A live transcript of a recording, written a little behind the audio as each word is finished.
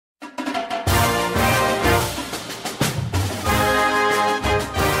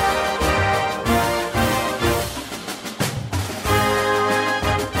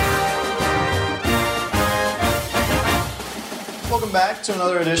Welcome back to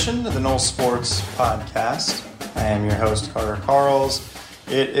another edition of the Noles Sports Podcast. I am your host, Carter Karels.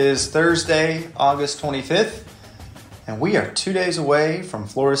 It is Thursday, August 25th, and we are 2 days away from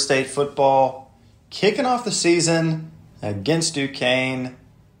Florida State football kicking off the season against Duquesne,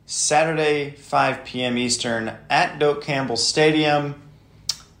 Saturday, 5 p.m. Eastern at Doak Campbell Stadium.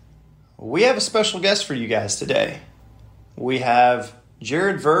 We have a special guest for you guys today. We have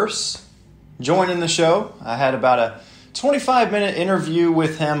Jared Verse joining the show. I had about a 25-minute interview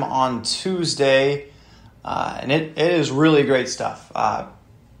with him on Tuesday, and it is really great stuff.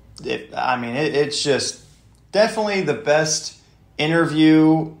 It's just definitely the best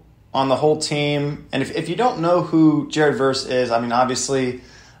interview on the whole team. And if you don't know who Jared Verse is, obviously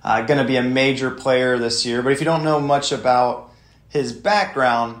going to be a major player this year. But if you don't know much about his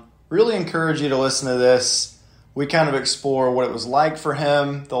background, really encourage you to listen to this. We kind of explore what it was like for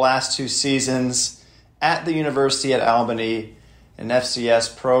him the last 2 seasons at the University at Albany, an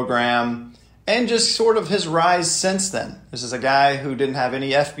FCS program, and just sort of his rise since then. This is a guy who didn't have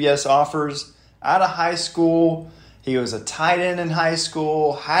any FBS offers out of high school. He was a tight end in high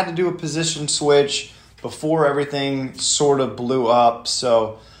school, had to do a position switch before everything sort of blew up.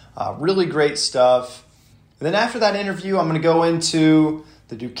 So really great stuff. And then after that interview, I'm going to go into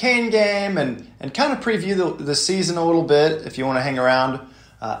the Duquesne game and kind of preview the season a little bit if you want to hang around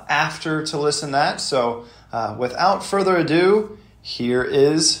after to listen to that. So without further ado, here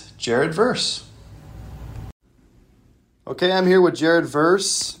is Jared Verse. Okay, I'm here with Jared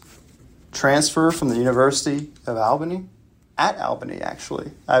Verse, transfer from the University of Albany, at Albany actually.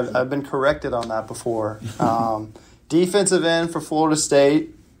 I've been corrected on that before. Defensive end for Florida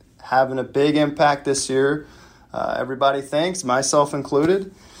State, having a big impact this year. Everybody thinks, myself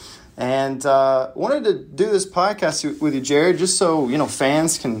included. And wanted to do this podcast with you, Jared, just so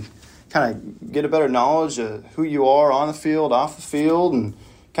fans can kind of get a better knowledge of who you are on the field, off the field, and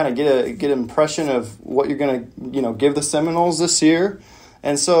kind of get an impression of what you're going to give the Seminoles this year.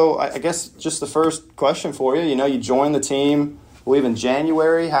 And so I guess just the first question for you, you joined the team, I believe, in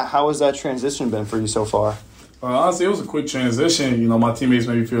January. How has that transition been for you so far? Honestly, it was a quick transition. My teammates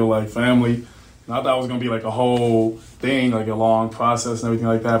made me feel like family. And I thought it was going to be like a whole thing, like a long process and everything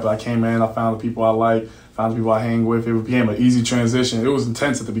like that. But I came in, I found the people I like, found the people I hang with. It became an easy transition. It was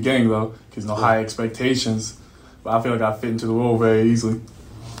intense at the beginning, though, because high expectations. But I feel like I fit into the role very easily.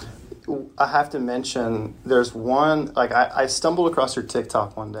 I have to mention, there's one, I stumbled across your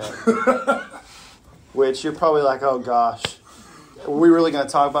TikTok one day, which you're probably like, oh gosh, are we really going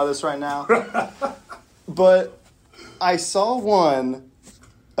to talk about this right now? But I saw one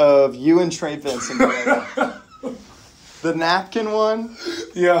of you and Trey Vincent together. The napkin one.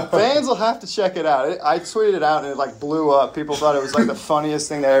 Yeah. Fans will have to check it out. I tweeted it out and it blew up. People thought it was the funniest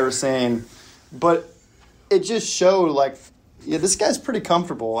thing they'd ever seen. But it just showed this guy's pretty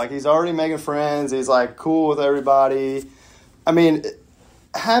comfortable. He's already making friends. He's cool with everybody.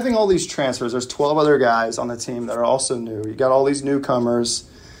 Having all these transfers, there's 12 other guys on the team that are also new. You got all these newcomers.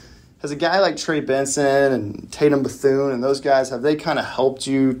 Has a guy like Trey Benson and Tatum Bethune and those guys, have they kind of helped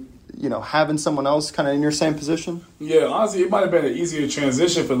you, having someone else kind of in your same position? Yeah, honestly, it might have been an easier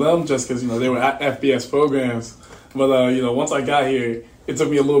transition for them just because, they were at FBS programs. But, once I got here, it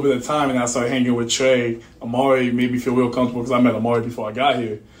took me a little bit of time, and I started hanging with Trey. Amari made me feel real comfortable because I met Amari before I got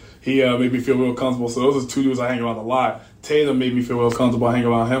here. He made me feel real comfortable. So those are 2 dudes I hang around a lot. Tatum made me feel real comfortable. I hang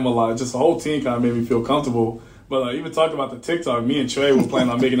around him a lot. Just the whole team kind of made me feel comfortable. But even talking about the TikTok, me and Trey were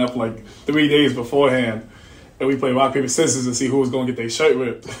planning on making up 3 days beforehand. And we played rock, paper, scissors to see who was going to get their shirt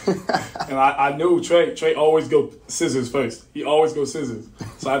ripped. And I knew Trey always go scissors first. He always goes scissors.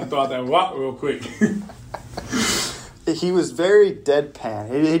 So I had to throw out that rock real quick. He was very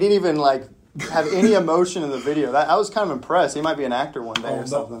deadpan. He didn't even have any emotion in the video. I was kind of impressed. He might be an actor one day or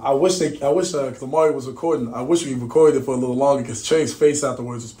something. I wish because Amari was recording, I wish we recorded it for a little longer because Trey's face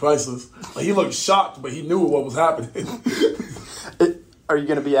afterwards was priceless. He looked shocked, but he knew what was happening. Are you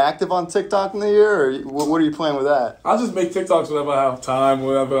going to be active on TikTok in the year, or what are you planning with that? I'll just make TikToks whenever I have time,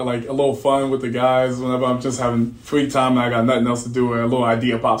 whenever a little fun with the guys, whenever I'm just having free time and I got nothing else to do, or a little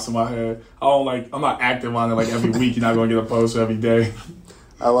idea pops in my head. I'm not active on it every week. You're not going to get a post every day.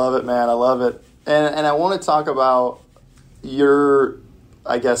 I love it, man. I love it. And I want to talk about your,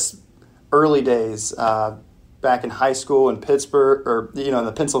 early days back in high school in Pittsburgh, or, in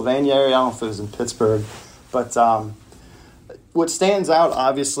the Pennsylvania area. I don't know if it was in Pittsburgh. But what stands out,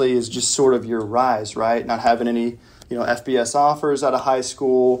 obviously, is just sort of your rise, right? Not having any, FBS offers out of high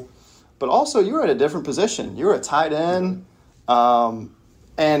school. But also, you were at a different position. You were a tight end.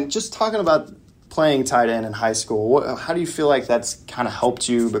 And just talking about playing tight end in high school, how do you feel like that's kind of helped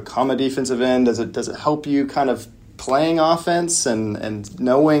you become a defensive end? Does it help you kind of playing offense and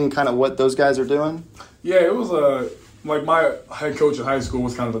knowing kind of what those guys are doing? Yeah, it was like my head coach in high school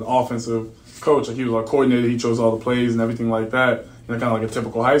was kind of an offensive coach. Like he was our coordinator. He chose all the plays and everything like that. Kind of like a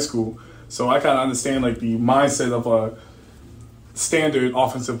typical high school. So I kind of understand like the mindset of a standard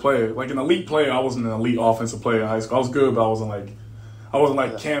offensive player. Like an elite player, I wasn't an elite offensive player in high school. I was good, but I wasn't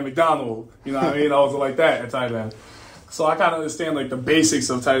like Cam McDonald. You know what I mean? I wasn't like that at tight end. So I kind of understand like the basics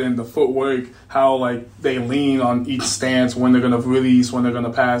of tight end, the footwork, how like they lean on each stance, when they're gonna release, when they're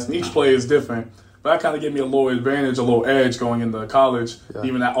gonna pass, and each play is different. But that kind of gave me a little advantage, a little edge going into college. Yeah.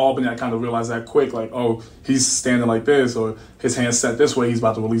 Even at Albany, I kind of realized that quick, like, oh, he's standing like this, or his hand's set this way, he's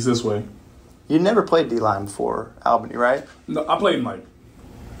about to release this way. You never played D-line before Albany, right? No, I played in, like,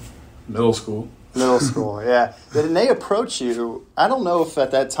 middle school. Middle school, yeah. Did they approach you? I don't know if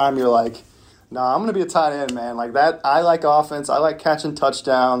at that time you're like, nah, I'm going to be a tight end, man. Like that, I like offense. I like catching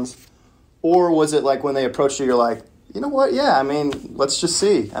touchdowns. Or was it like when they approached you, you're like, you know what? Yeah, I mean, let's just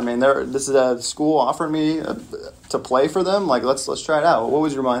see. I mean, this is a school offering me to play for them. Like, let's try it out. What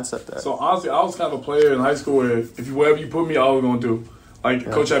was your mindset there? So honestly, I was kind of a player in high school where wherever you put me, I was going to do. Like,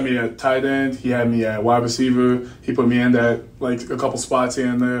 Coach had me at tight end. He had me at wide receiver. He put me in that, like, a couple spots here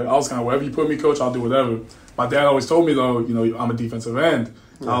and there. I was kind of, wherever you put me, Coach, I'll do whatever. My dad always told me, though, you know, I'm a defensive end.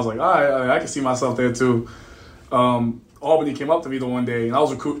 Yeah. I was like, all right, I can see myself there, too. Albany came up to me the one day, and I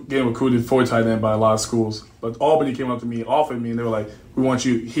was getting recruited for tight end by a lot of schools. But Albany came up to me, offered me, and they were like, we want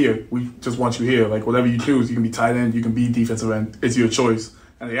you here. We just want you here. Like, whatever you choose, you can be tight end, you can be defensive end. It's your choice.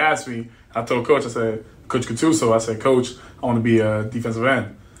 And they asked me, I told Coach, I said, Coach Gattuso, I said, Coach, I want to be a defensive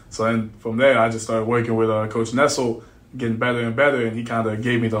end. So then from there, I just started working with Coach Nessel, getting better and better, and he kind of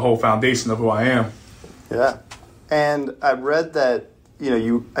gave me the whole foundation of who I am. Yeah. And I read that,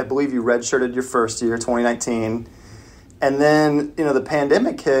 I believe you redshirted your first year, 2019. And then, the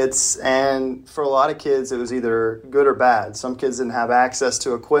pandemic hits, and for a lot of kids, it was either good or bad. Some kids didn't have access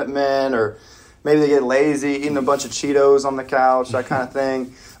to equipment, or maybe they get lazy, eating a bunch of Cheetos on the couch, that kind of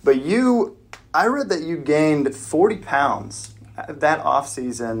thing. But I read that you gained 40 pounds that off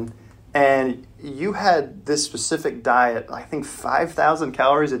season, and you had this specific diet, I think 5,000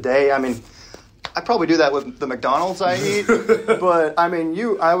 calories a day. I mean, I probably do that with the McDonald's I eat, but I mean,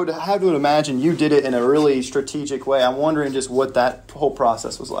 I would have to imagine you did it in a really strategic way. I'm wondering just what that whole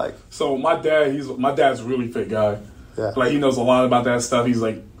process was like. So my dad's a really fit guy. Yeah. Like, he knows a lot about that stuff. He's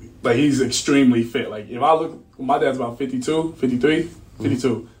like he's extremely fit. Like, if I look, my dad's about 52, 53,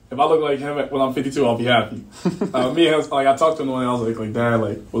 52. If I look like him when I'm 52, I'll be happy. Me and him, like, I talked to him one day, I was like, Dad,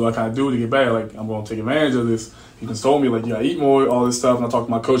 like, what do I kind of do to get better? Like, I'm going to take advantage of this. He just told me, like, you got to eat more, all this stuff. And I talked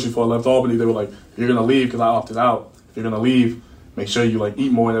to my coach before I left Albany. They were like, if you're going to leave, because I opted out. If you're going to leave, make sure you, like,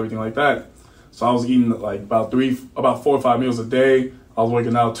 eat more and everything like that. So I was eating, like, about 4 or 5 meals a day. I was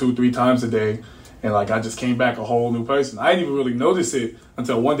working out 2-3 times a day. And, like, I just came back a whole new person. I didn't even really notice it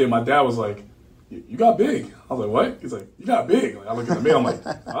until one day my dad was like, you got big. I was like, what? He's like, you got big. Like, I look at the mirror, I'm like,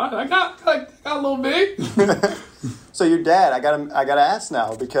 I got a little big. So your dad, I gotta ask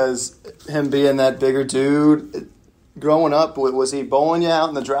now, because him being that bigger dude, growing up, was he bowling you out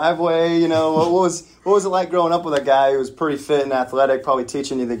in the driveway? What was it like growing up with a guy who was pretty fit and athletic, probably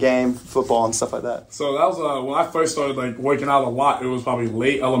teaching you the game, football and stuff like that? So that was when I first started, like, working out a lot. It was probably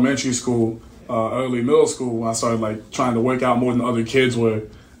late elementary school, early middle school, when I started, like, trying to work out more than other kids were.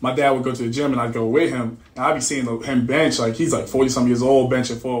 My dad would go to the gym, and I'd go with him, and I'd be seeing him bench. Like, he's like 40-something years old,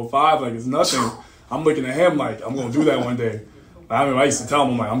 benching 405, like it's nothing. I'm looking at him like, I'm going to do that one day. I remember I used to tell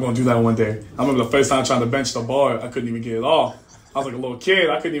him, I'm going to do that one day. I remember the first time trying to bench the bar, I couldn't even get it off. I was like a little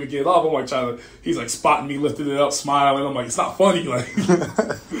kid, I couldn't even get it off. I'm like he's like spotting me, lifting it up, smiling. I'm like, it's not funny. Like.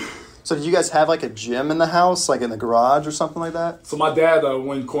 So did you guys have like a gym in the house, like in the garage or something like that? So my dad,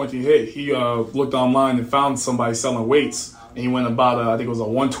 when quarantine hit, he looked online and found somebody selling weights. And he went and bought, I think it was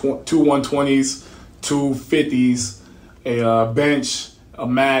two 120s, 250s, a bench, a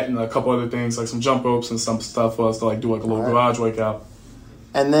mat, and a couple other things, like some jump ropes and some stuff for us to, like, do like a little garage workout.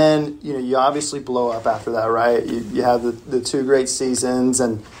 And then, you obviously blow up after that, right? You have the 2 great seasons,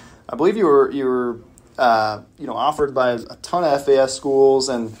 and I believe you were offered by a ton of FAS schools,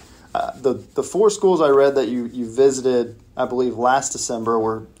 and the 4 schools I read that you visited, I believe, last December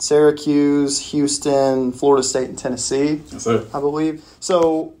were Syracuse, Houston, Florida State, and Tennessee. Yes, sir. I believe.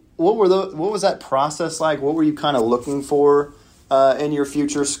 So what was that process like? What were you kind of looking for in your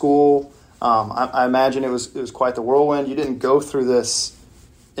future school? I imagine it was quite the whirlwind. You didn't go through this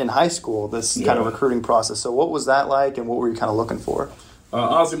in high school, this kind of recruiting process. So what was that like, and what were you kind of looking for?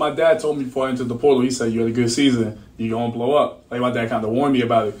 Honestly, my dad told me before I entered the portal, he said, you had a good season, you're going to blow up. Like, my dad kind of warned me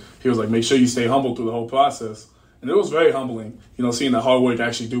about it. He was like, make sure you stay humble through the whole process. And it was very humbling, seeing that hard work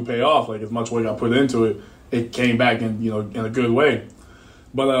actually do pay off, like as much work I put into it. it came back in a good way.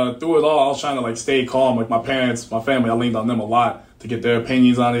 But through it all, I was trying to stay calm. Like my parents, my family, I leaned on them a lot to get their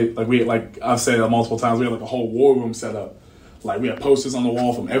opinions on it. Like I've said it multiple times, we had a whole war room set up. We had posters on the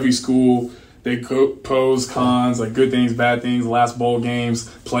wall from every school. They pros, cons, good things, bad things, last bowl games,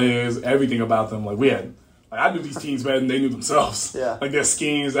 players, everything about them. We had, I knew these teams better than they knew themselves. Yeah. Their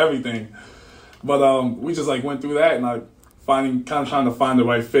schemes, everything. But we just went through that and trying to find the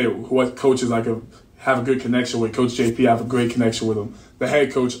right fit. What coaches I could have a good connection with. Coach JP, I have a great connection with him. The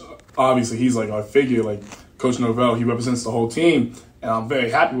head coach, obviously, he's our figure. Coach Norvell, he represents the whole team, and I'm very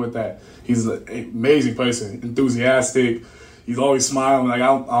happy with that. He's an amazing person, enthusiastic. He's always smiling. I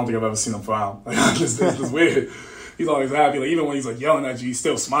don't think I've ever seen him frown. It's weird. He's always happy. Even when he's yelling at you, he's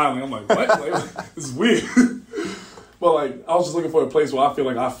still smiling. I'm what? This is weird. But I was just looking for a place where I feel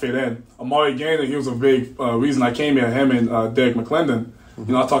I fit in. Amari Gaynor, he was a big reason I came here. Him and Derek McClendon.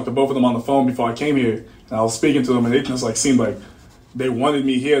 I talked to both of them on the phone before I came here, and I was speaking to them, and they just seemed they wanted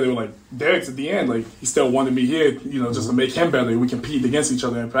me here. They were Derek's at the end. He still wanted me here, just to make him better. We compete against each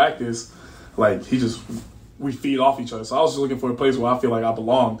other in practice. We feed off each other. So I was just looking for a place where I feel I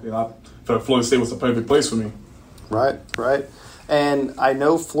belonged. I felt Florida State was the perfect place for me. Right. And I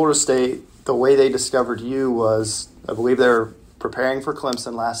know Florida State, the way they discovered you was, I believe they were preparing for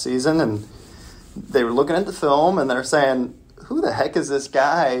Clemson last season, and they were looking at the film, and they're saying, who the heck is this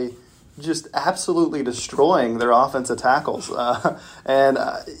guy just absolutely destroying their offensive tackles? So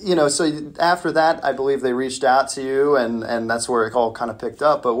after that, I believe they reached out to you, and that's where it all kind of picked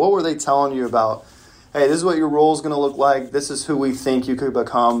up. But what were they telling you about, hey, this is what your role is going to look like, this is who we think you could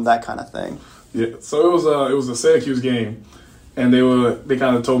become, that kind of thing? Yeah, so it was a Syracuse game, and they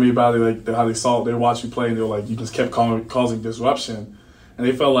kind of told me about it, how they watched me play, and they were you just kept causing disruption. And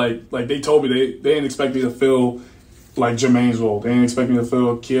they felt they told me they didn't expect me to fill Jermaine's role. They didn't expect me to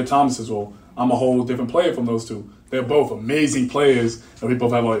fill Keir Thomas's role. I'm a whole different player from those two. They're both amazing players, and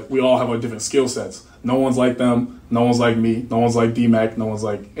we all have different skill sets. No one's like them. No one's like me. No one's like D-Mac. No one's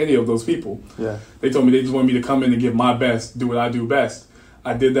like any of those people. Yeah. They told me they just wanted me to come in and give my best, do what I do best.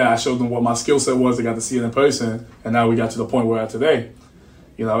 I did that. I showed them what my skill set was. They got to see it in person, and now we got to the point we're at today.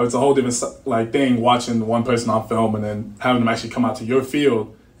 It's a whole different thing watching one person on film and then having them actually come out to your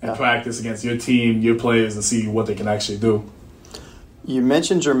field and practice against your team, your players, and see what they can actually do. You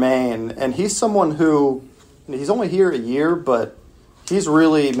mentioned Jermaine, and he's someone who, he's only here a year, but he's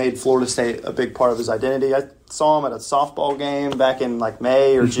really made Florida State a big part of his identity. I saw him at a softball game back in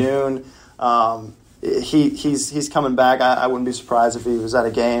May or June. He's coming back. I wouldn't be surprised if he was at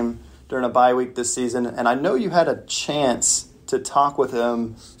a game during a bye week this season. And I know you had a chance to talk with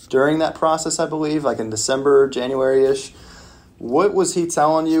him during that process, I believe, in December, January-ish. What was he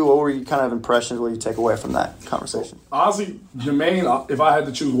telling you? What were your kind of impressions? What did you take away from that conversation? Honestly, Jermaine, if I had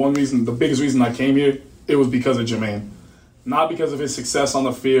to choose one reason, the biggest reason I came here, it was because of Jermaine. Not because of his success on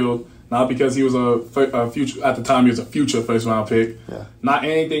the field, not because he was a future, at the time he was a future first-round pick. Yeah. Not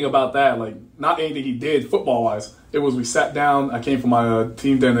anything about that, not anything he did football-wise. It was we sat down, I came from my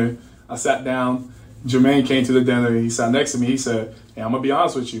team dinner, I sat down, Jermaine came to the dinner, he sat next to me, he said, hey, I'm going to be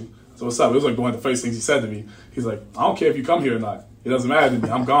honest with you. So what's up? It was one of the first things he said to me. He's I don't care if you come here or not. It doesn't matter to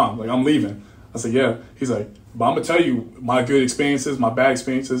me. I'm gone. I'm leaving. I said, yeah. He's but I'm going to tell you my good experiences, my bad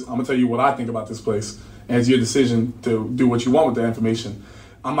experiences. I'm going to tell you what I think about this place. And it's your decision to do what you want with that information.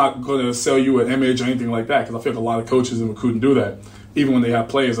 I'm not going to sell you an image or anything like that because I feel a lot of coaches and recruiting do that. Even when they have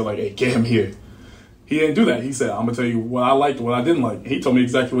players that are hey, get him here. He didn't do that. He said, I'm going to tell you what I liked and what I didn't like. He told me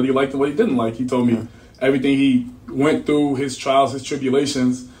exactly what he liked and what he didn't like. He told me everything he went through, his trials, his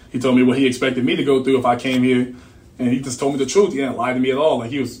tribulations. He told me what he expected me to go through if I came here. And he just told me the truth. He didn't lie to me at all.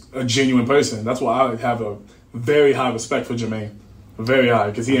 He was a genuine person. That's why I have a very high respect for Jermaine. Very high.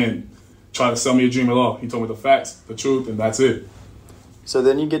 Because he didn't try to sell me a dream at all. He told me the facts, the truth, and that's it. So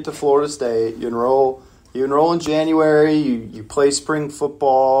then you get to Florida State. You enroll in January. You play spring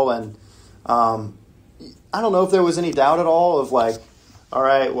football. And I don't know if there was any doubt at all of all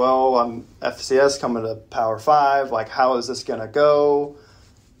right, well, I'm FCS coming to Power 5. How is this going to go?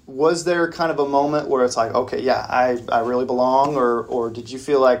 Was there kind of a moment where it's okay, yeah, I really belong, or did you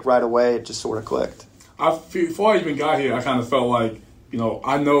feel right away it just sort of clicked? Before I even got here, I kind of felt I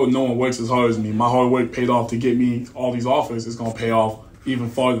know no one works as hard as me. My hard work paid off to get me all these offers. It's going to pay off even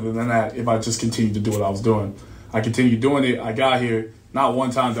farther than that if I just continue to do what I was doing. I continued doing it. I got here. Not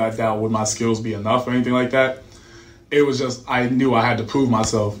one time did I doubt would my skills be enough or anything like that. It was just I knew I had to prove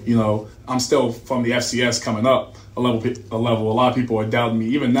myself. I'm still from the FCS coming up. A level. A lot of people are doubting me.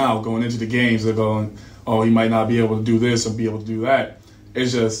 Even now, going into the games, they're going, oh, he might not be able to do this or be able to do that.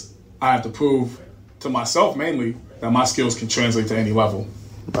 It's just I have to prove to myself mainly that my skills can translate to any level.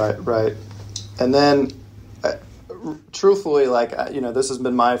 Right. And then truthfully, like, this has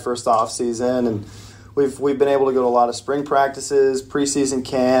been my first off season, and we've been able to go to a lot of spring practices, preseason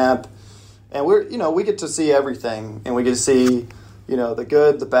camp, and we get to see everything, and we get to see, the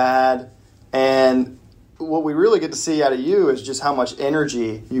good, the bad, and what we really get to see out of you is just how much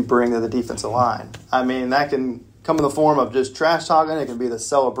energy you bring to the defensive line. I mean, that can come in the form of just trash talking. It can be the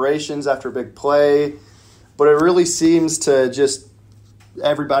celebrations after a big play, but it really seems to just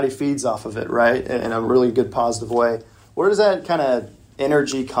everybody feeds off of it, right, in a really good positive way. Where does that kind of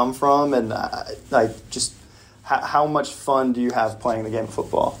energy come from, and just how much fun do you have playing the game of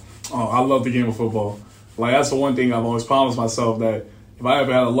football? Oh, I love the game of football. Like, that's the one thing I've always promised myself, that if I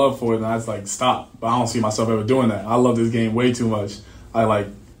ever had a love for it, then I'd stop. But I don't see myself ever doing that. I love this game way too much.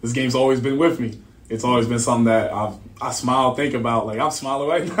 This game's always been with me. It's always been something that I smile, think about. Like, I'm smiling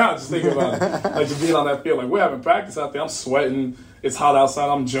right now just thinking about it. Just being on that field. Like, we're having practice out there. I'm sweating. It's hot outside.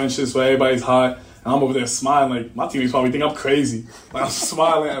 I'm drenched, so everybody's hot. And I'm over there smiling. Like, my teammates probably think I'm crazy. Like, I'm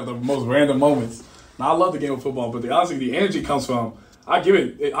smiling at the most random moments. And I love the game of football, but honestly, the energy comes from, I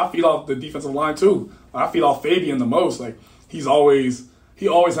feed off the defensive line too. I feed off Fabian the most. Like, he always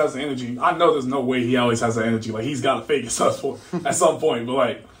has the energy. I know there's no way he always has the energy. Like, he's got to fake it at some point.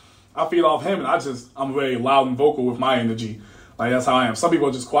 But, I feed off him, and I'm very loud and vocal with my energy. Like, that's how I am. Some people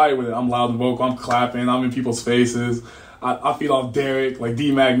are just quiet with it. I'm loud and vocal. I'm clapping. I'm in people's faces. I feed off Derek, like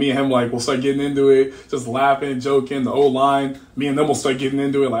D-Mac. Me and him, we'll start getting into it, just laughing, joking. The O-line, me and them will start getting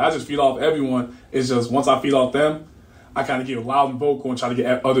into it. I just feed off everyone. It's just once I feed off them, I kind of get loud and vocal and try to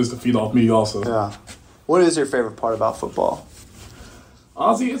get others to feed off me also. Yeah. What is your favorite part about football?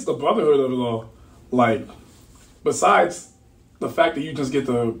 Honestly, it's the brotherhood of it all. Besides the fact that you just get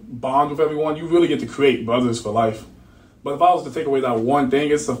to bond with everyone, you really get to create brothers for life. But if I was to take away that one thing,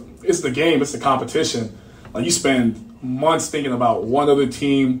 it's the game, it's the competition. You spend months thinking about one other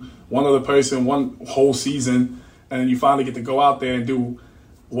team, one other person, one whole season, and then you finally get to go out there and do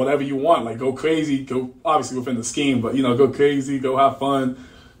whatever you want. Go crazy, go obviously within the scheme, but go crazy, go have fun,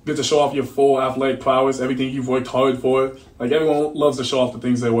 get to show off your full athletic prowess, everything you've worked hard for. Everyone loves to show off the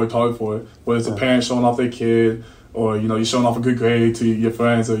things they worked hard for, whether it's a parent showing off their kid, or you're showing off a good grade to your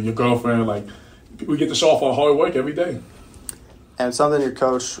friends or your girlfriend. We get to show off our hard work every day. And something your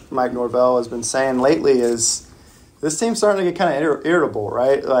coach, Mike Norvell, has been saying lately is this team's starting to get kind of irritable,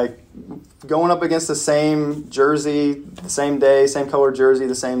 right? Going up against the same jersey, the same day, same color jersey,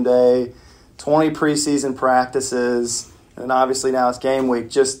 the same day, 20 preseason practices, and obviously now it's game week.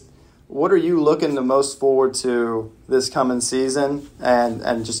 Just what are you looking the most forward to this coming season? And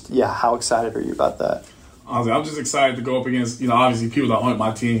how excited are you about that? Honestly, I'm just excited to go up against, obviously people that aren't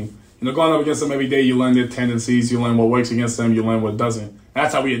my team. Going up against them every day, you learn their tendencies, you learn what works against them, you learn what doesn't.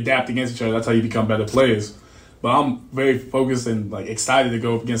 That's how we adapt against each other. That's how you become better players. But I'm very focused and excited to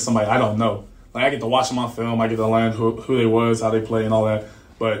go up against somebody I don't know. I get to watch them on film, I get to learn who they was, how they play, and all that.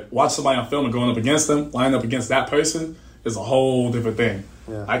 But watch somebody on film and going up against them, line up against that person is a whole different thing.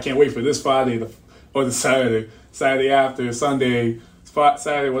 Yeah. I can't wait for this Friday or the Saturday after, Sunday,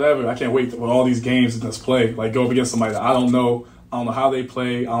 Saturday, whatever. I can't wait for all these games and just play. Go up against somebody that I don't know how they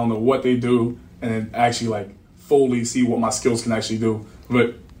play, I don't know what they do, and then actually fully see what my skills can actually do.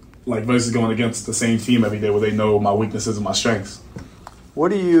 But versus going against the same team every day where they know my weaknesses and my strengths.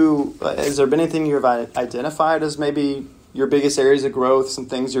 Has there been anything you've identified as maybe your biggest areas of growth, some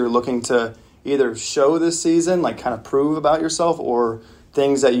things you're looking to either show this season, kind of prove about yourself, or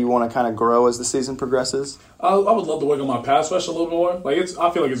things that you want to kind of grow as the season progresses? I would love to work on my pass rush a little more.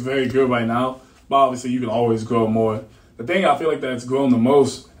 I feel like it's very good right now, but obviously you can always grow more. The thing I feel like that's grown the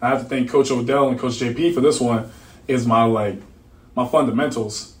most, and I have to thank Coach Odell and Coach JP for this one, is my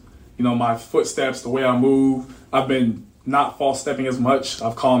fundamentals. My footsteps, the way I move. I've been not false stepping as much.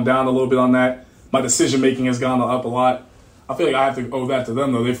 I've calmed down a little bit on that. My decision making has gone up a lot. I feel like I have to owe that to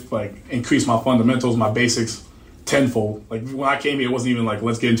them though. They've increased my fundamentals, my basics tenfold. When I came here, it wasn't even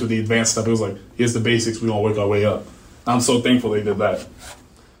let's get into the advanced stuff. It was here's the basics. We're gonna work our way up. I'm so thankful they did that.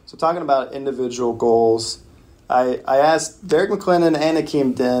 So talking about individual goals, I asked Derek McClendon and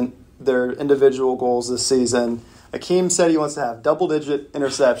Akeem Dent their individual goals this season. Akeem said he wants to have double-digit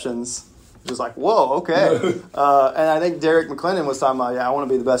interceptions. Just whoa, okay. And I think Derek McClendon was talking about, I want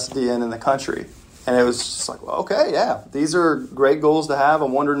to be the best DN in the country. And it was just okay, yeah, these are great goals to have.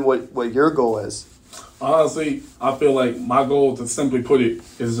 I'm wondering what your goal is. Honestly, I feel like my goal, to simply put it,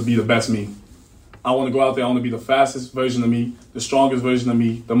 is to be the best me. I want to go out there, I want to be the fastest version of me, the strongest version of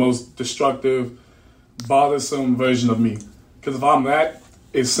me, the most destructive, bothersome version of me. Because if I'm that,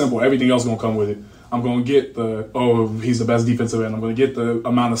 it's simple. Everything else is going to come with it. I'm going to get he's the best defensive end. I'm going to get the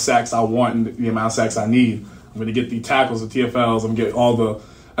amount of sacks I want and the amount of sacks I need. I'm going to get the tackles, the TFLs. I'm going to get all the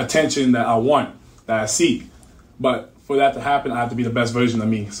attention that I want, that I seek. But for that to happen, I have to be the best version of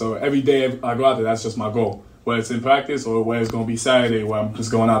me. So every day I go out there, that's just my goal. Whether it's in practice or whether it's going to be Saturday where I'm just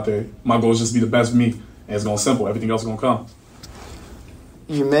going out there, my goal is just to be the best of me. And it's going to simple. Everything else is going to come.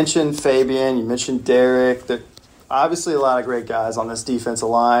 You mentioned Fabian. You mentioned Derek. There obviously a lot of great guys on this defensive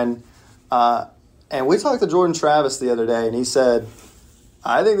line. And we talked to Jordan Travis the other day, and he said,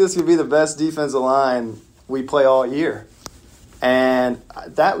 I think this could be the best defensive line we play all year. And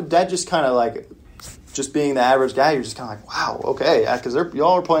that just kind of like, just being the average guy, you're just kind of like, wow, okay, because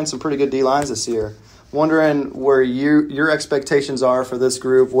y'all are playing some pretty good D-lines this year. Wondering where your expectations are for this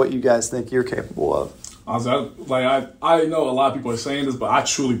group, what you guys think you're capable of. Honestly, I know a lot of people are saying this, but I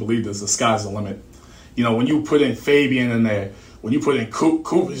truly believe this. The sky's the limit. You know, when you put in Fabian in there, when you put in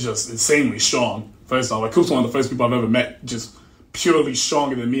Coop is just insanely strong. First off, like Coop's one of the first people I've ever met, just purely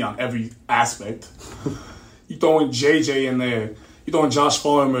stronger than me on every aspect. You throw in JJ in there. You throw in Josh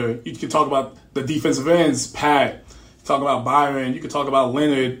Farmer. You can talk about the defensive ends, Pat. You talk about Byron. You can talk about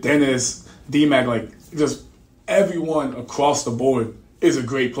Leonard, Dennis, D-Mac. Like, just everyone across the board is a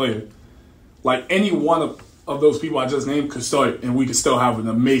great player. Like, any one of those people I just named could start, and we could still have an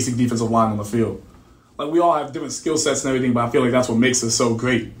amazing defensive line on the field. Like, we all have different skill sets and everything, but I feel like that's what makes us so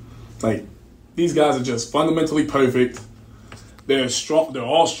great. Like, these guys are just fundamentally perfect. They're strong. They're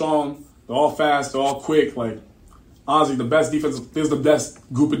all strong. They're all fast. They're all quick. Like, honestly, this is the best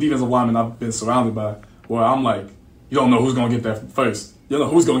group of defensive linemen I've been surrounded by, where I'm like, you don't know who's going to get there first. You don't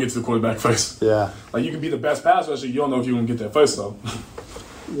know who's going to get to the quarterback first. Yeah. Like, you can be the best pass rusher. You don't know if you're going to get there first, though.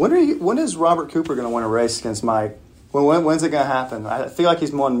 When is Robert Cooper going to win a race against Mike? When's it going to happen? I feel like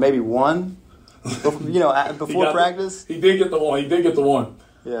he's won maybe one, before practice. He did get the one.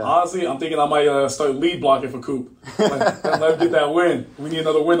 Yeah. Honestly, I'm thinking I might start lead blocking for Coop. Let him get that win. We need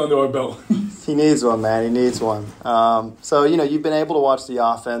another win under our belt. He needs one, man. He needs one. So, you've been able to watch the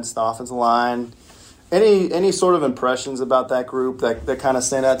offensive line. Any sort of impressions about that group that kind of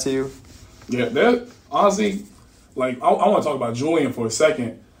stand out to you? Yeah, they're honestly, like, I want to talk about Julian for a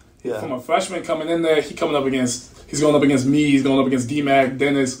second. Yeah. From a freshman coming in there, he's going up against me, he's going up against D-Mac,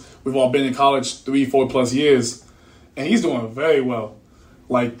 Dennis. We've all been in college 3-4 plus years, and he's doing very well.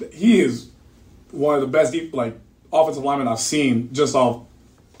 Like, he is one of the best offensive linemen I've seen just off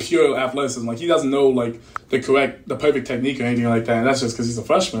pure athleticism. Like, he doesn't know the perfect technique or anything like that, and that's just because he's a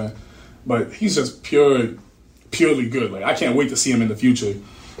freshman. But he's just purely good. Like, I can't wait to see him in the future.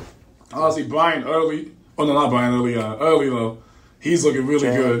 Honestly, Early though, he's looking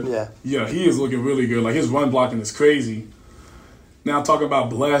really good. Yeah, he is looking really good. Like, his run blocking is crazy. Now I'm talking about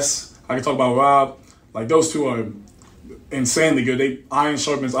Bless. I can talk about Rob. Like, those two are insanely good. Iron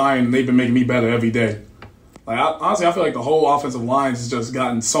sharpens iron, and they've been making me better every day. Like, honestly, I feel like the whole offensive line has just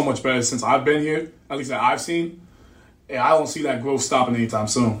gotten so much better since I've been here, at least that I've seen. And I don't see that growth stopping anytime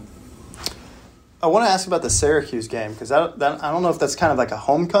soon. I want to ask about the Syracuse game, because I don't know if that's kind of like a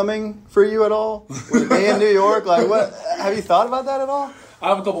homecoming for you at all. With being in New York, like, what have you thought about that at all? I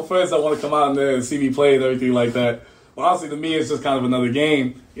have a couple friends that want to come out in there and see me play and everything like that. But honestly, to me, it's just kind of another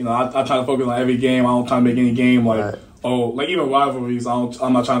game. I try to focus on every game. I don't try to make any game even rivalries.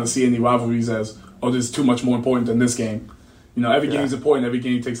 I'm not trying to see any rivalries as, this is too much more important than this game. Every game is important. Every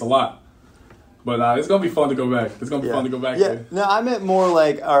game takes a lot. But it's going to be fun to go back. It's going to be fun to go back there. No, I meant more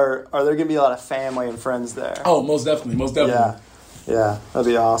like, are there going to be a lot of family and friends there? Oh, most definitely. Yeah, that'd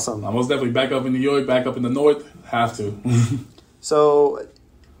be awesome. I'm most definitely back up in New York, back up in the North. Have to. So,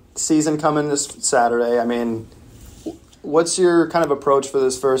 season coming this Saturday. I mean, what's your kind of approach for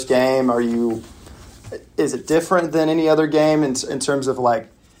this first game? Is it different than any other game in terms of like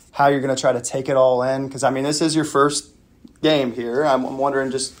how you're going to try to take it all in? Because, I mean, this is your first game here. I'm wondering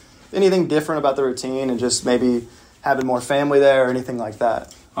just anything different about the routine and just maybe having more family there or anything like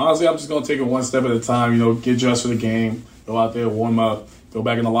that? Honestly, I'm just going to take it one step at a time, get dressed for the game, go out there, warm up, go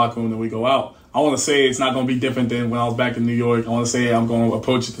back in the locker room, then we go out. I want to say it's not going to be different than when I was back in New York. I want to say I'm going to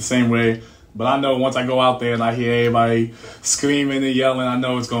approach it the same way. But I know once I go out there and I hear everybody screaming and yelling, I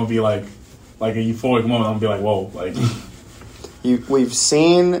know it's going to be like a euphoric moment. I'm going to be like, whoa. Like, we've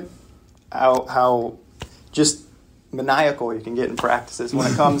seen how just maniacal you can get in practices when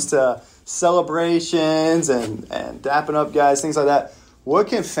it comes to celebrations and dapping up guys, things like that. What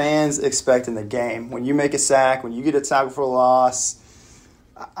can fans expect in the game when you make a sack, when you get a tackle for a loss?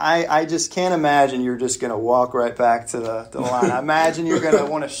 I just can't imagine you're just going to walk right back to the line. I imagine you're going to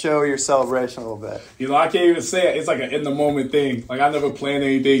want to show your celebration a little bit. I can't even say it. It's like an in-the-moment thing. Like, I never plan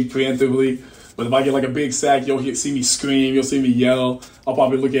anything preemptively, but if I get like a big sack, you'll see me scream, you'll see me yell. I'll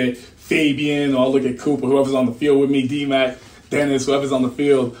probably look at Fabian, or I'll look at Cooper, whoever's on the field with me, D-Mac, Dennis, whoever's on the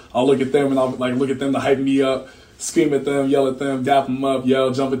field. I'll look at them and I'll look at them to hype me up, scream at them, yell at them, dap them up, yell,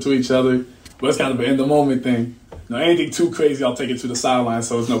 jump into each other. But it's kind of an in-the-moment thing. anything too crazy, I'll take it to the sideline,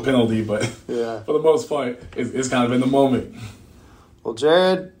 so it's no penalty. But for the most part, it's kind of in the moment. Well,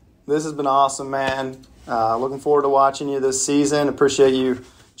 Jared, this has been awesome, man. Looking forward to watching you this season. Appreciate you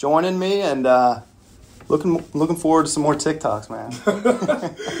joining me, and looking forward to some more TikToks, man.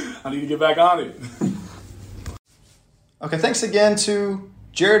 I need to get back on it. Okay, thanks again to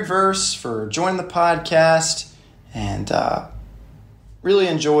Jared Verse for joining the podcast, and really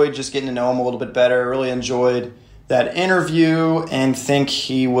enjoyed just getting to know him a little bit better. Really enjoyed that interview and think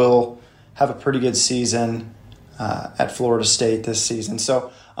he will have a pretty good season at Florida State this season.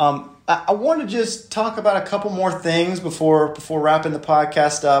 So I want to just talk about a couple more things before wrapping the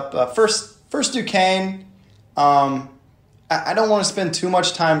podcast up. First Duquesne. I don't want to spend too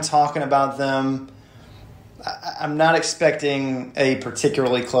much time talking about them. I'm not expecting a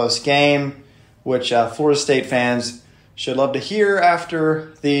particularly close game, which Florida State fans should love to hear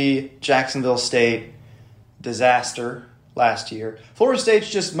after the Jacksonville State disaster last year. Florida State's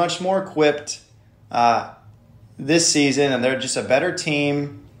just much more equipped this season, and they're just a better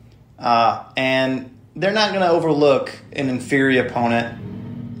team, and they're not going to overlook an inferior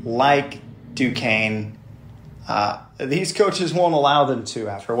opponent like Duquesne. These coaches won't allow them to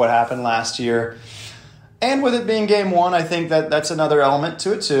after what happened last year. And with it being game one, I think that's another element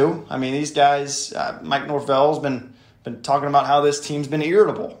to it too. I mean, these guys, Mike Norvell's been talking about how this team's been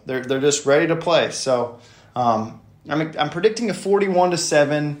irritable. They're just ready to play. So I'm predicting a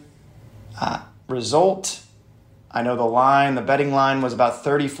 41-7 result. I know the betting line was about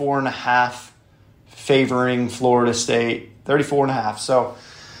 34.5 favoring Florida State, 34.5. So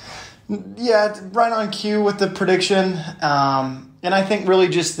yeah, right on cue with the prediction. And I think really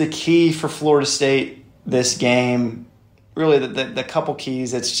just the key for Florida State this game, really the couple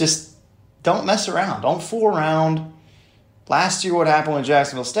keys, it's just don't mess around. Don't fool around. Last year what happened with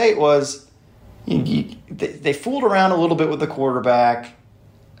Jacksonville State was they fooled around a little bit with the quarterback.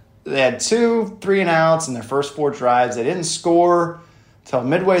 They had 2 3-and-outs in their first 4 drives. They didn't score until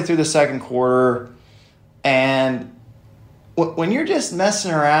midway through the second quarter. And when you're just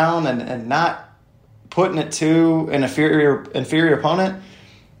messing around and not putting it to an inferior opponent,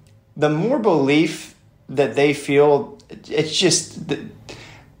 the more belief that they feel, it's just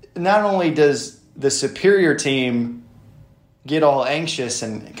not only does the superior team get all anxious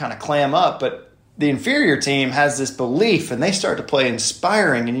and kind of clam up, but the inferior team has this belief and they start to play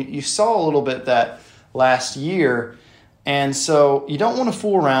inspiring. And you saw a little bit that last year. And so you don't want to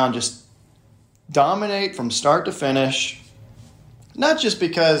fool around, just dominate from start to finish, not just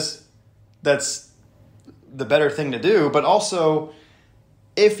because that's the better thing to do, but also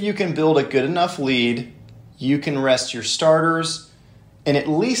if you can build a good enough lead, you can rest your starters in at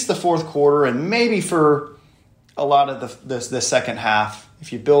least the fourth quarter and maybe for a lot of the second half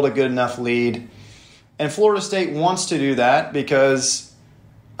if you build a good enough lead. And Florida State wants to do that because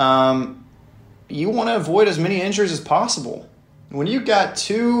you want to avoid as many injuries as possible. When you've got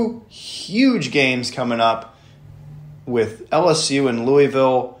 2 huge games coming up with LSU and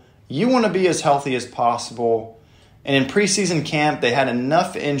Louisville, you want to be as healthy as possible. And in preseason camp, they had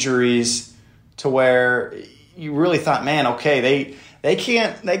enough injuries to where you really thought, man, okay, they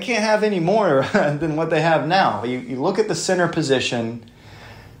can't have any more than what they have now. You look at the center position.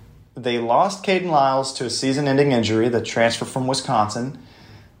 They lost Caden Lyles to a season-ending injury, the transfer from Wisconsin.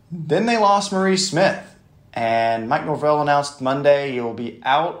 Then they lost Maurice Smith. And Mike Norvell announced Monday he will be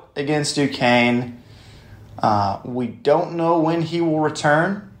out against Duquesne. We don't know when he will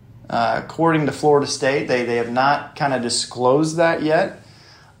return. According to Florida State, they have not kind of disclosed that yet.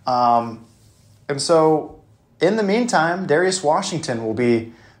 And so, in the meantime, Darius Washington will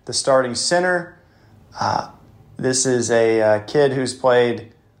be the starting center. This is a kid who's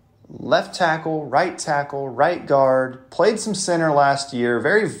played left tackle, right guard, played some center last year,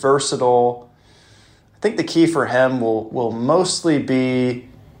 very versatile. I think the key for him will mostly be,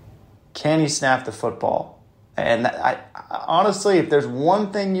 can he snap the football? And I honestly, if there's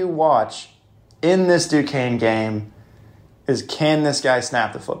one thing you watch in this Duquesne game, is can this guy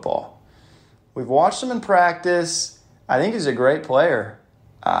snap the football? We've watched him in practice. I think he's a great player.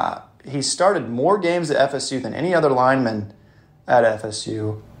 He started more games at FSU than any other lineman at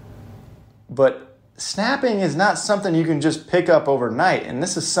FSU. But snapping is not something you can just pick up overnight. And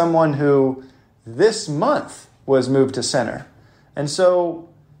this is someone who this month was moved to center. And so,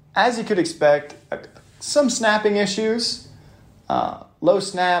 as you could expect, some snapping issues, low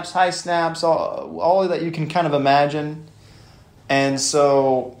snaps, high snaps, all that you can kind of imagine. And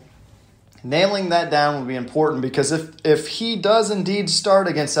so nailing that down would be important because if he does indeed start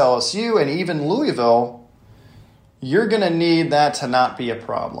against LSU and even Louisville, you're going to need that to not be a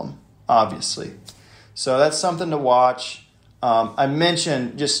problem, obviously. So that's something to watch. I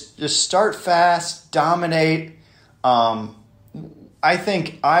mentioned just start fast, dominate. I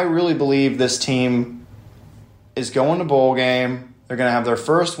really believe this team is going to bowl game. They're going to have their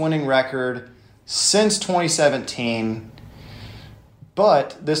first winning record since 2017.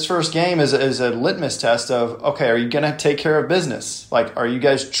 But this first game is a litmus test of, okay, are you going to take care of business? Like, are you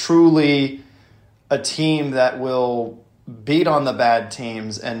guys truly a team that will beat on the bad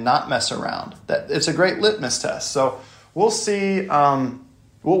teams and not mess around? It's a great litmus test. So we'll see.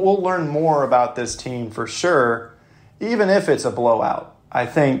 We'll learn more about this team for sure, even if it's a blowout. I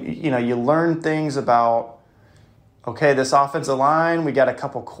think, you learn things about, okay, this offensive line, we got a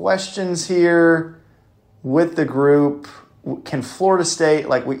couple questions here with the group. Can Florida State,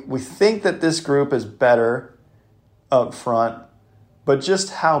 we think that this group is better up front, but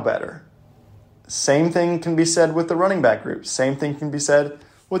just how better? Same thing can be said with the running back group. Same thing can be said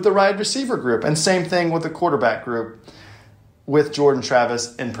with the wide receiver group. And same thing with the quarterback group, with Jordan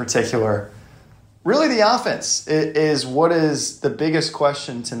Travis in particular. Really, the offense is what is the biggest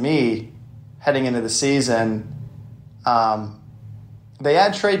question to me heading into the season. They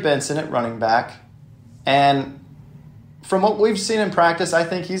add Trey Benson at running back, and from what we've seen in practice, I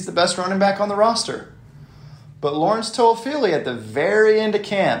think he's the best running back on the roster. But Lawrence Toafili at the very end of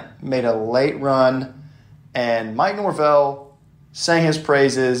camp made a late run, and Mike Norvell sang his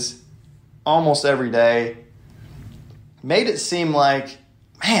praises almost every day. Made it seem like,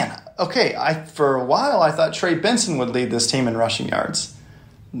 man, okay, for a while I thought Trey Benson would lead this team in rushing yards.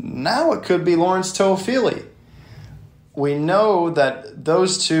 Now it could be Lawrence Toafili. We know that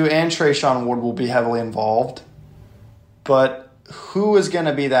those two and Trayshawn Ward will be heavily involved. But who is going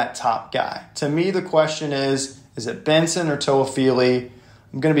to be that top guy? To me, the question is it Benson or Toafili?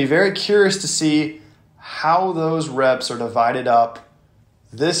 I'm going to be very curious to see how those reps are divided up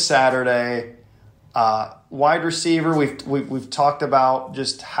this Saturday. Wide receiver, we've talked about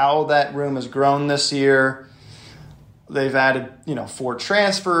just how that room has grown this year. They've added 4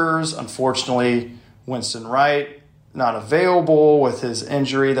 transfers. Unfortunately, Winston Wright not available with his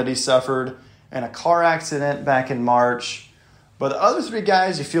injury that he suffered in a car accident back in March. But the other 3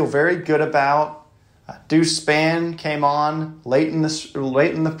 guys you feel very good about. Deuce Spann came on late in the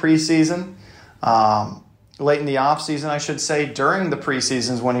preseason, late in the offseason, I should say. During the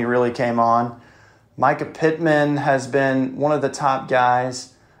preseasons when he really came on. Micah Pittman has been one of the top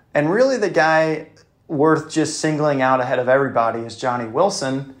guys. And really the guy worth just singling out ahead of everybody is Johnny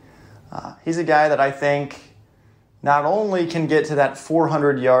Wilson. He's a guy that I think not only can get to that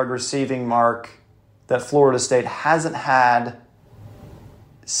 400-yard receiving mark that Florida State hasn't had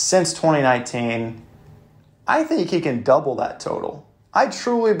since 2019, I think he can double that total. I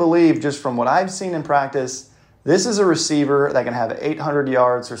truly believe, just from what I've seen in practice, this is a receiver that can have 800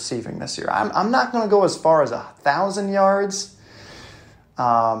 yards receiving this year. I'm not going to go as far as 1,000 yards.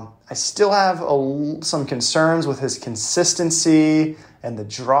 I still have some concerns with his consistency and the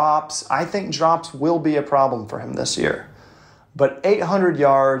drops. I think drops will be a problem for him this year. But 800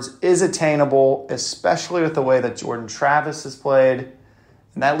 yards is attainable, especially with the way that Jordan Travis has played.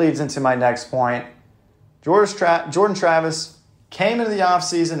 And that leads into my next point. Jordan Travis came into the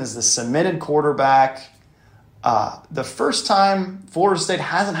offseason as the cemented quarterback. The first time Florida State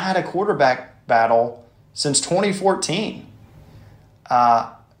hasn't had a quarterback battle since 2014.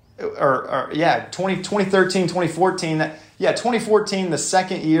 2013, 2014. 2014, the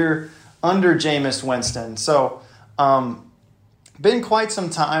second year under Jameis Winston. So, been quite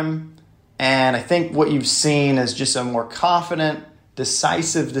some time, and I think what you've seen is just a more confident,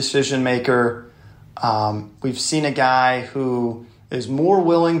 decisive decision maker. We've seen a guy who is more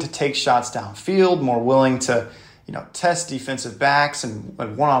willing to take shots downfield, more willing to, test defensive backs and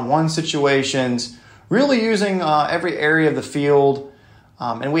one-on-one situations, really using every area of the field.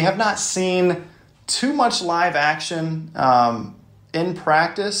 And we have not seen too much live action in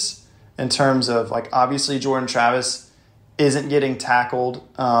practice in terms of, obviously Jordan Travis isn't getting tackled,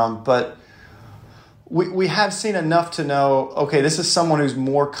 but we have seen enough to know, okay, this is someone who's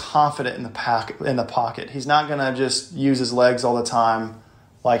more confident in the pocket. He's not going to just use his legs all the time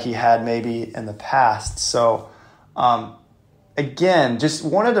like he had maybe in the past. So, again, just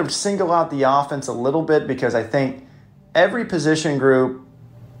wanted to single out the offense a little bit because I think every position group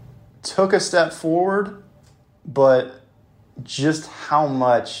took a step forward, but just how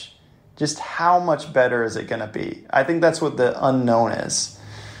much better is it going to be? I think that's what the unknown is.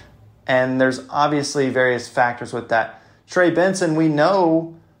 And there's obviously various factors with that. Trey Benson, we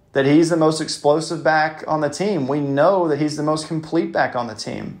know that he's the most explosive back on the team. We know that he's the most complete back on the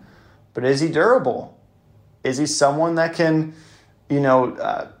team. But is he durable? Is he someone that can,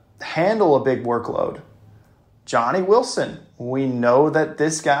 handle a big workload? Johnny Wilson. We know that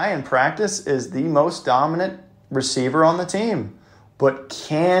this guy in practice is the most dominant receiver on the team. But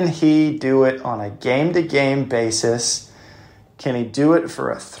can he do it on a game-to-game basis? Can he do it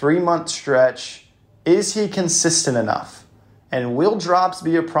for a 3-month stretch? Is he consistent enough? And will drops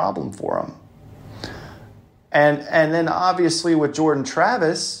be a problem for him? And then obviously with Jordan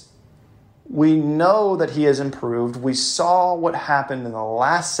Travis, we know that he has improved. We saw what happened in the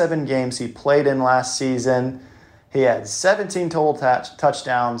last 7 games he played in last season. He had 17 total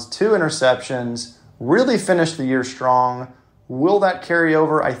touchdowns, 2 interceptions, really finished the year strong. Will that carry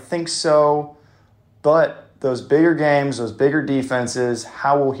over? I think so. But those bigger games, those bigger defenses,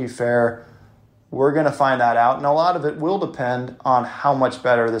 how will he fare? We're going to find that out. And a lot of it will depend on how much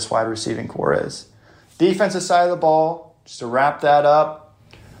better this wide receiving core is. Defensive side of the ball, just to wrap that up,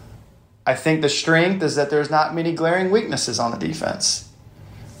 I think the strength is that there's not many glaring weaknesses on the defense.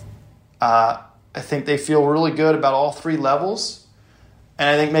 I think they feel really good about all 3 levels. And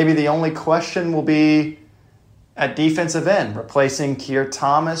I think maybe the only question will be at defensive end, replacing Keir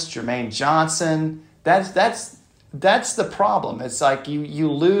Thomas, Jermaine Johnson. That's the problem. It's like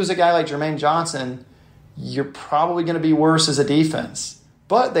you lose a guy like Jermaine Johnson, you're probably going to be worse as a defense.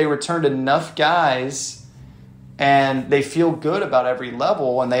 But they returned enough guys, and they feel good about every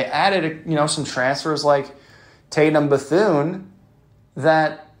level. And they added, some transfers like Tatum Bethune,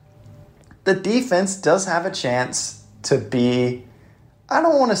 that the defense does have a chance to be, I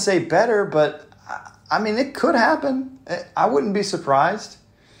don't want to say better, but I mean, it could happen. I wouldn't be surprised.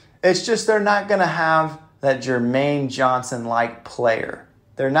 It's just they're not going to have that Jermaine Johnson-like player.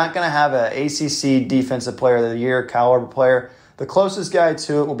 They're not going to have an ACC Defensive Player of the Year caliber player. The closest guy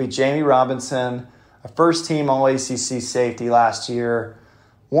to it will be Jamie Robinson, a first-team All-ACC safety last year.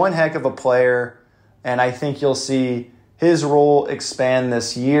 One heck of a player, and I think you'll see his role expand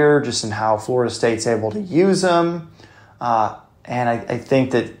this year just in how Florida State's able to use him. And I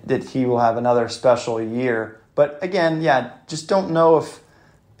think that he will have another special year. But again, just don't know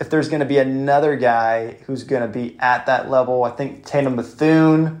if there's going to be another guy who's going to be at that level. I think Tatum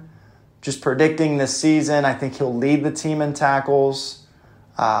Bethune, just predicting this season, I think he'll lead the team in tackles.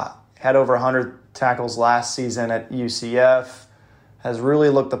 Had over 100 tackles last season at UCF. Has really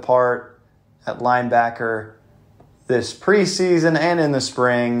looked the part at linebacker this preseason and in the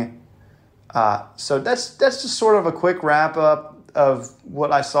spring. So that's just sort of a quick wrap-up of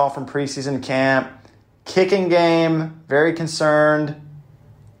what I saw from preseason camp. Kicking game, very concerned.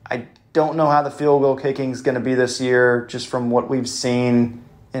 I don't know how the field goal kicking is going to be this year, just from what we've seen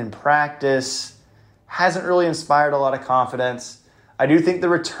in practice. Hasn't really inspired a lot of confidence. I do think the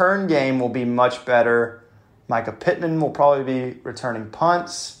return game will be much better. Micah Pittman will probably be returning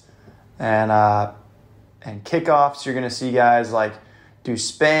punts and kickoffs. You're going to see guys like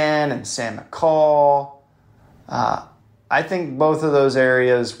Duquesne and Sam McCall. I think both of those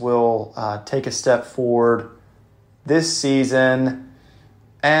areas will take a step forward this season.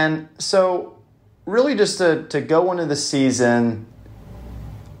 And so really just to go into the season,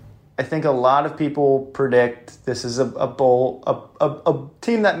 I think a lot of people predict this is a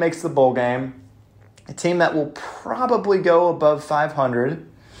team that makes the bowl game, a team that will probably go above 500.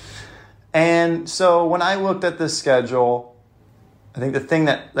 And so when I looked at this schedule, I think the thing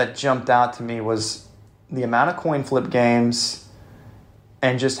that jumped out to me was the amount of coin flip games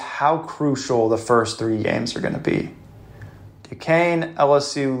and just how crucial the first 3 games are going to be. Duquesne,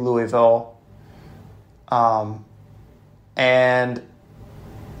 LSU, Louisville. And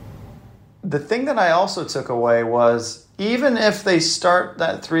the thing that I also took away was even if they start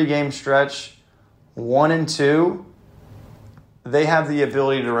that 3-game stretch 1-2, they have the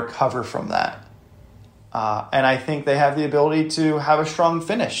ability to recover from that. And I think they have the ability to have a strong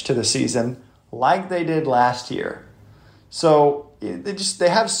finish to the season like they did last year. So they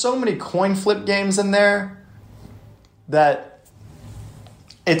have so many coin flip games in there that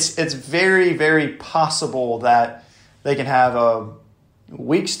it's very, very possible that they can have a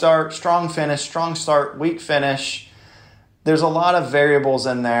weak start, strong finish, strong start, weak finish. There's a lot of variables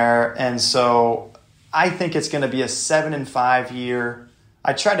in there, and so I think it's going to be a 7-5 year.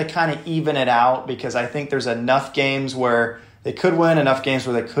 I tried to kind of even it out because I think there's enough games where they could win, enough games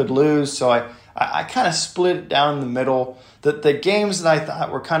where they could lose. So I kind of split it down in the middle. The games that I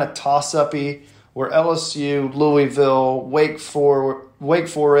thought were kind of toss-uppy were LSU, Louisville, Wake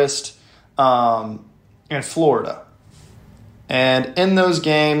Forest, and Florida. And in those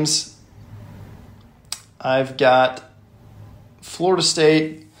games, I've got Florida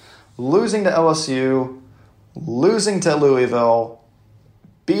State losing to LSU, losing to Louisville,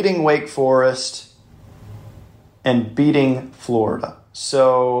 beating Wake Forest, and beating Florida.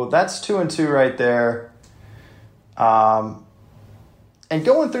 So that's 2-2 right there. And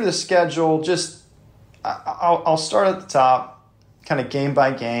going through the schedule, just I'll start at the top, kind of game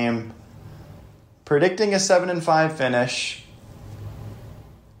by game, predicting a 7-5 finish,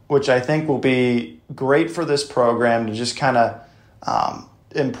 which I think will be great for this program to just kind of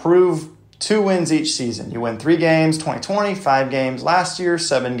improve 2 wins each season. You win 3 games 2020, 5 games last year,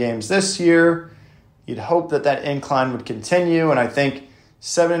 7 games this year. You'd hope that incline would continue, and I think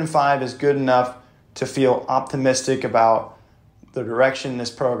 7-5 is good enough to feel optimistic about the direction this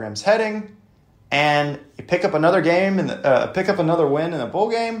program's heading. And you pick up another game and pick up another win in a bowl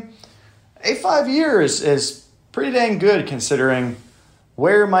game. A 5 years is pretty dang good considering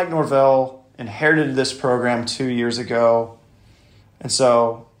where Mike Norvell inherited this program 2 years ago. And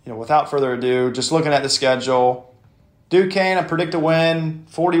so, without further ado, just looking at the schedule, Duquesne, I predict a win,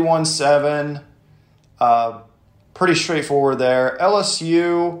 41-7. Pretty straightforward there.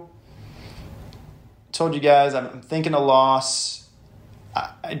 LSU, told you guys I'm thinking a loss.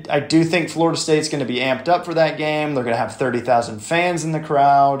 I do think Florida State's going to be amped up for that game. They're going to have 30,000 fans in the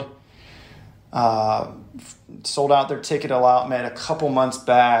crowd. Sold out their ticket allotment a couple months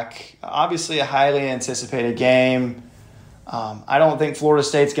back. Obviously a highly anticipated game. I don't think Florida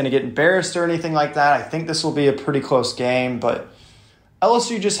State's going to get embarrassed or anything like that. I think this will be a pretty close game, but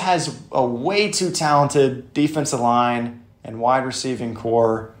LSU just has a way too talented defensive line and wide receiving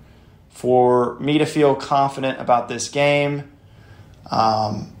core for me to feel confident about this game.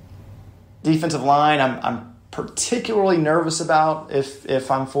 Defensive line, I'm particularly nervous about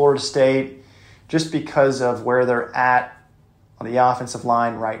if I'm Florida State, just because of where they're at on the offensive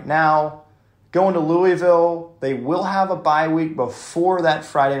line right now. Going to Louisville, they will have a bye week before that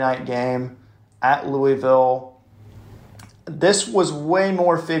Friday night game at Louisville. This was way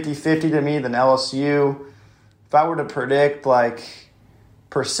more 50-50 to me than LSU. If I were to predict,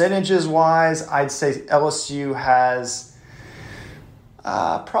 percentages-wise, I'd say LSU has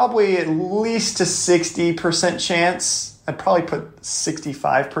probably at least a 60% chance. I'd probably put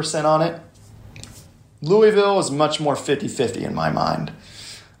 65% on it. Louisville is much more 50-50 in my mind.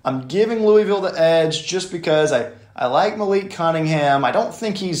 I'm giving Louisville the edge just because I like Malik Cunningham. I don't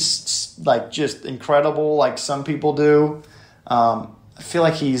think he's just incredible like some people do. I feel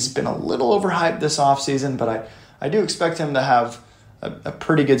like he's been a little overhyped this offseason, but I do expect him to have a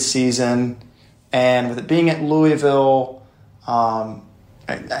pretty good season. And with it being at Louisville,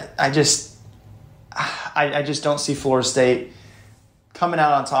 I just don't see Florida State coming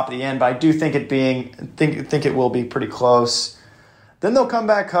out on top of the end, but I do think it will be pretty close. Then they'll come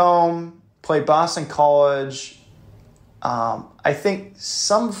back home, play Boston College. I think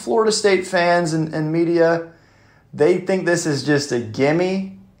some Florida State fans and media, they think this is just a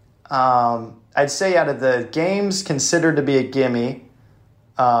gimme. I'd say out of the games considered to be a gimme,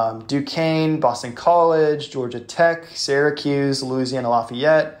 Duquesne, Boston College, Georgia Tech, Syracuse, Louisiana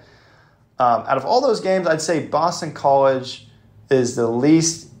Lafayette. Out of all those games, I'd say Boston College is the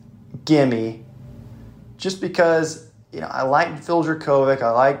least gimme, just because I like Phil Dracovic, I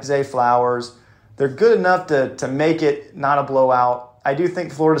like Zay Flowers. They're good enough to make it not a blowout. I do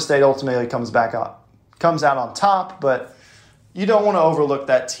think Florida State ultimately comes out on top, but you don't want to overlook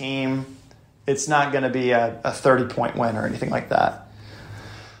that team. It's not going to be a 30-point win or anything like that.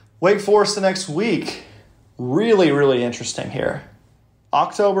 Wake Forest the next week. Really, really interesting here.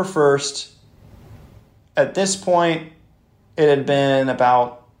 October 1st. At this point, it had been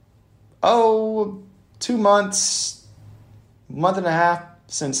about, 2 months, month and a half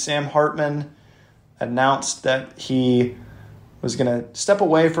since Sam Hartman announced that he was going to step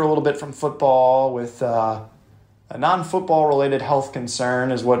away for a little bit from football with a non-football related health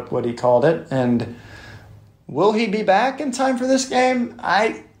concern is what he called it. And will he be back in time for this game?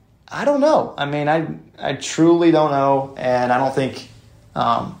 I don't know. I mean, I truly don't know, and I don't think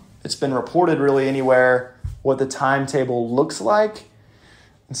it's been reported really anywhere what the timetable looks like.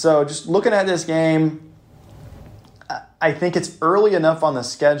 And so just looking at this game, I think it's early enough on the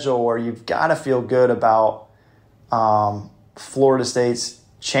schedule where you've got to feel good about Florida State's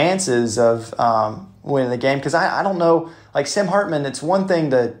chances of winning the game. Because I don't know, like Sam Hartman, it's one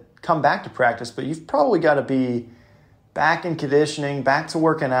thing to come back to practice, but you've probably got to be back in conditioning, back to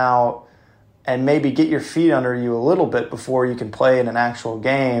working out, and maybe get your feet under you a little bit before you can play in an actual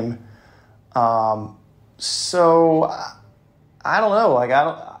game. So I don't know.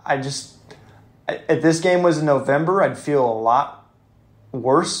 If this game was in November, I'd feel a lot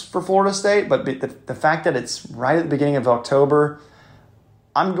worse for Florida State. But the fact that it's right at the beginning of October,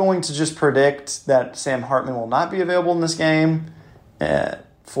 I'm going to just predict that Sam Hartman will not be available in this game.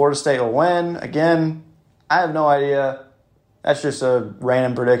 Florida State will win. Again, I have no idea. That's just a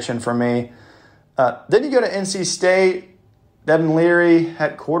random prediction from me. Then you go to NC State. Devin Leary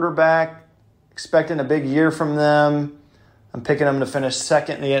at quarterback. Expecting a big year from them. I'm picking them to finish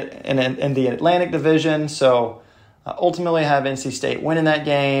second in the Atlantic Division. So ultimately have NC State winning that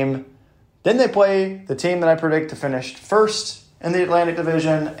game. Then they play the team that I predict to finish first in the Atlantic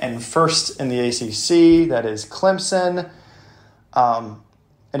Division and first in the ACC. That is Clemson.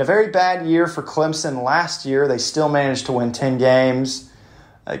 In a very bad year for Clemson last year, they still managed to win 10 games.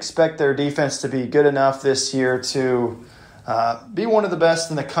 I expect their defense to be good enough this year to be one of the best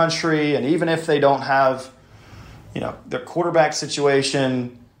in the country. And even if they don't have, their quarterback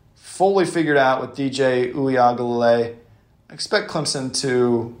situation fully figured out with DJ Uiagalelei, I expect Clemson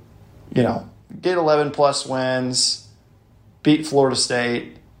to, get 11-plus wins, beat Florida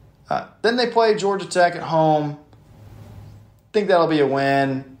State. Then they play Georgia Tech at home. Think that'll be a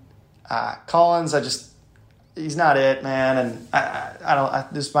win. Collins, he's not it, man, and I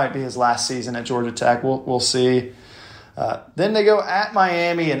don't. This might be his last season at Georgia Tech. We'll see. Then they go at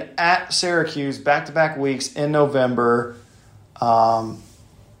Miami and at Syracuse back-to-back weeks in November.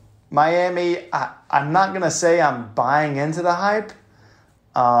 Miami, I'm not gonna say I'm buying into the hype,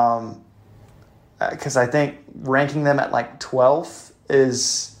 because I think ranking them at like 12th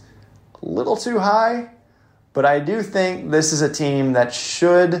is a little too high. But I do think this is a team that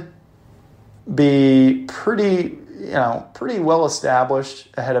should be pretty well established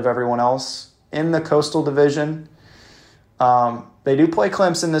ahead of everyone else in the Coastal Division. They do play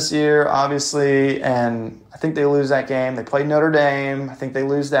Clemson this year, obviously, and I think they lose that game. They play Notre Dame. I think they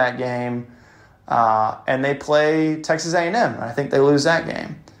lose that game. And they play Texas A&M. I think they lose that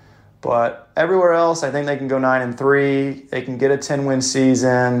game. But everywhere else, I think they can go 9-3. They can get a 10-win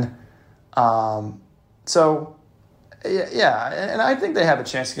season. So, yeah, and I think they have a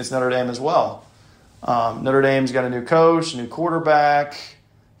chance against Notre Dame as well. Notre Dame's got a new coach, a new quarterback,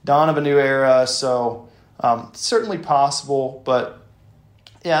 dawn of a new era, so certainly possible. But,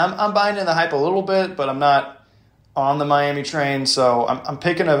 yeah, I'm buying in the hype a little bit, but I'm not on the Miami train, so I'm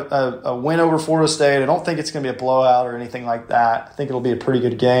picking a win over Florida State. I don't think it's going to be a blowout or anything like that. I think it'll be a pretty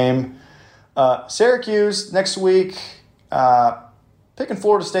good game. Syracuse next week, picking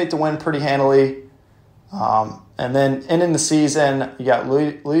Florida State to win pretty handily. And then ending the season, you got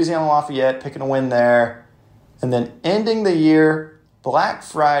Louisiana Lafayette picking a win there. And then ending the year, Black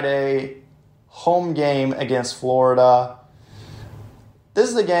Friday, home game against Florida. This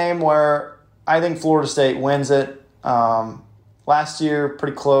is the game where I think Florida State wins it. Last year,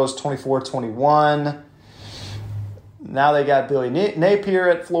 pretty close, 24-21. Now they got Billy Napier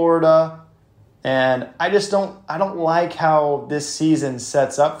at Florida. And I don't like how this season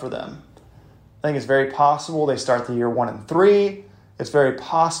sets up for them. I think it's very possible they start the year 1-3. It's very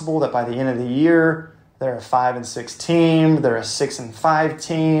possible that by the end of the year, they're a 5-6 team. They're a 6-5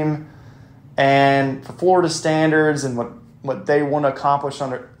 team. And for Florida standards and what they want to accomplish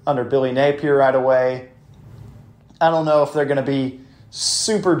under Billy Napier right away, I don't know if they're going to be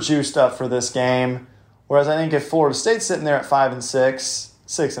super juiced up for this game. Whereas I think if Florida State's sitting there at 5-6,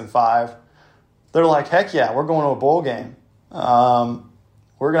 6-5, they're like, heck yeah, we're going to a bowl game.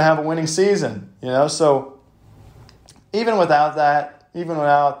 We're going to have a winning season, So even without that, even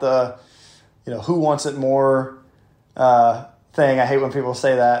without the, who wants it more thing, I hate when people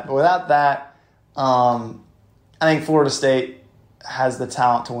say that. But without that, I think Florida State has the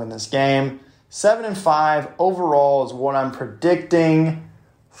talent to win this game. 7-5 overall is what I'm predicting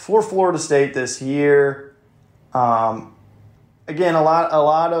for Florida State this year. Again, a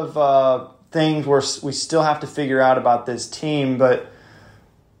lot of things where we still have to figure out about this team, but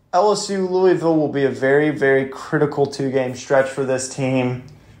LSU Louisville will be a very, very critical 2-game stretch for this team.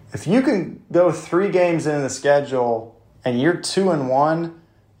 If you can go 3 games into the schedule and you're 2-1,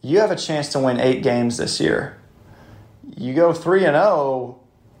 you have a chance to win 8 games this year. You go 3-0,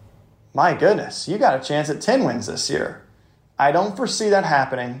 my goodness, you got a chance at 10 wins this year. I don't foresee that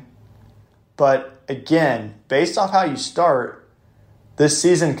happening, but again, based off how you start, this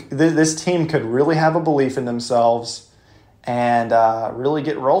season, this team could really have a belief in themselves and really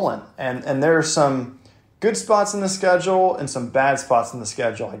get rolling. And there are some good spots in the schedule and some bad spots in the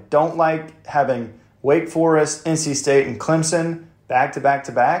schedule. I don't like having Wake Forest, NC State, and Clemson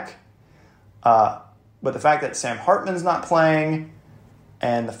back-to-back-to-back. But the fact that Sam Hartman's not playing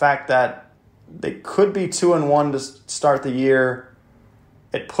and the fact that they could be 2-1 to start the year,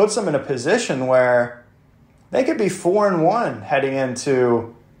 it puts them in a position where they could be 4-1 heading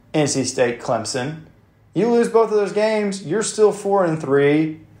into NC State, Clemson. You lose both of those games, you're still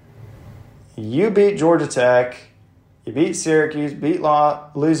 4-3. You beat Georgia Tech. You beat Syracuse, beat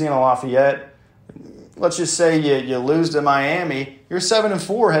Louisiana Lafayette. Let's just say you lose to Miami. You're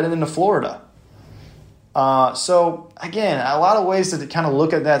 7-4 heading into Florida. So, again, a lot of ways to kind of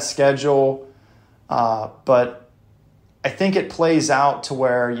look at that schedule, but I think it plays out to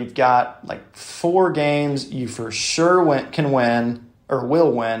where you've got like 4 games you for sure can win or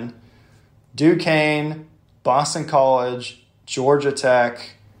will win. Duquesne, Boston College, Georgia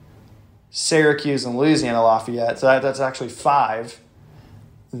Tech, Syracuse, and Louisiana Lafayette. So that's actually 5.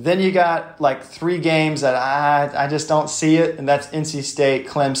 Then you got like 3 games that I just don't see it, and that's NC State,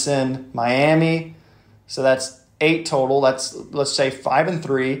 Clemson, Miami. So that's 8 total. That's, let's say, 5 and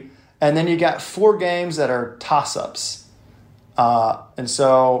 3. And then you got 4 games that are toss-ups. And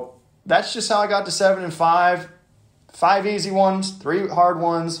so that's just how I got to 7 and 5. 5 easy ones, 3 hard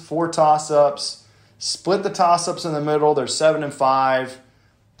ones, 4 toss-ups. Split the toss-ups in the middle. They're 7 and 5.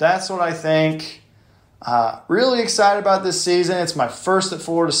 That's what I think. Really excited about this season. It's my first at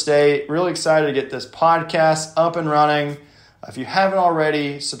Florida State. Really excited to get this podcast up and running. If you haven't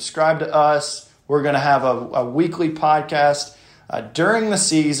already, subscribe to us. We're going to have a weekly podcast during the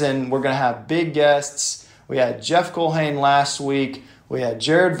season. We're going to have big guests. We had Jeff Culhane last week. We had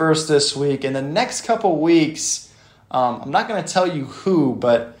Jared Verse this week. In the next couple weeks, I'm not going to tell you who,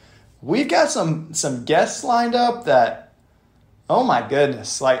 but we've got some guests lined up that, oh my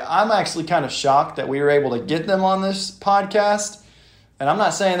goodness. Like, I'm actually kind of shocked that we were able to get them on this podcast. And I'm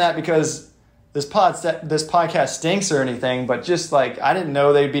not saying that because this podcast stinks or anything, but just like I didn't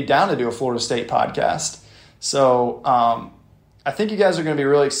know they'd be down to do a Florida State podcast. So I think you guys are going to be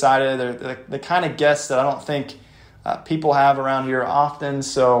really excited. They're the kind of guests that I don't think people have around here often.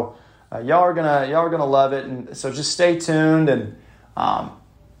 So y'all are gonna love it. And so just stay tuned and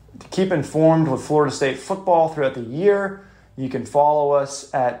to keep informed with Florida State football throughout the year. You can follow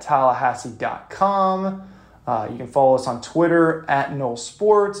us at Tallahassee.com. You can follow us on Twitter at Noel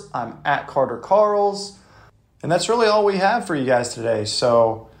Sports. I'm at Carter Karels. And that's really all we have for you guys today.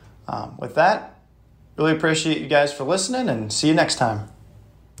 So with that, really appreciate you guys for listening and see you next time.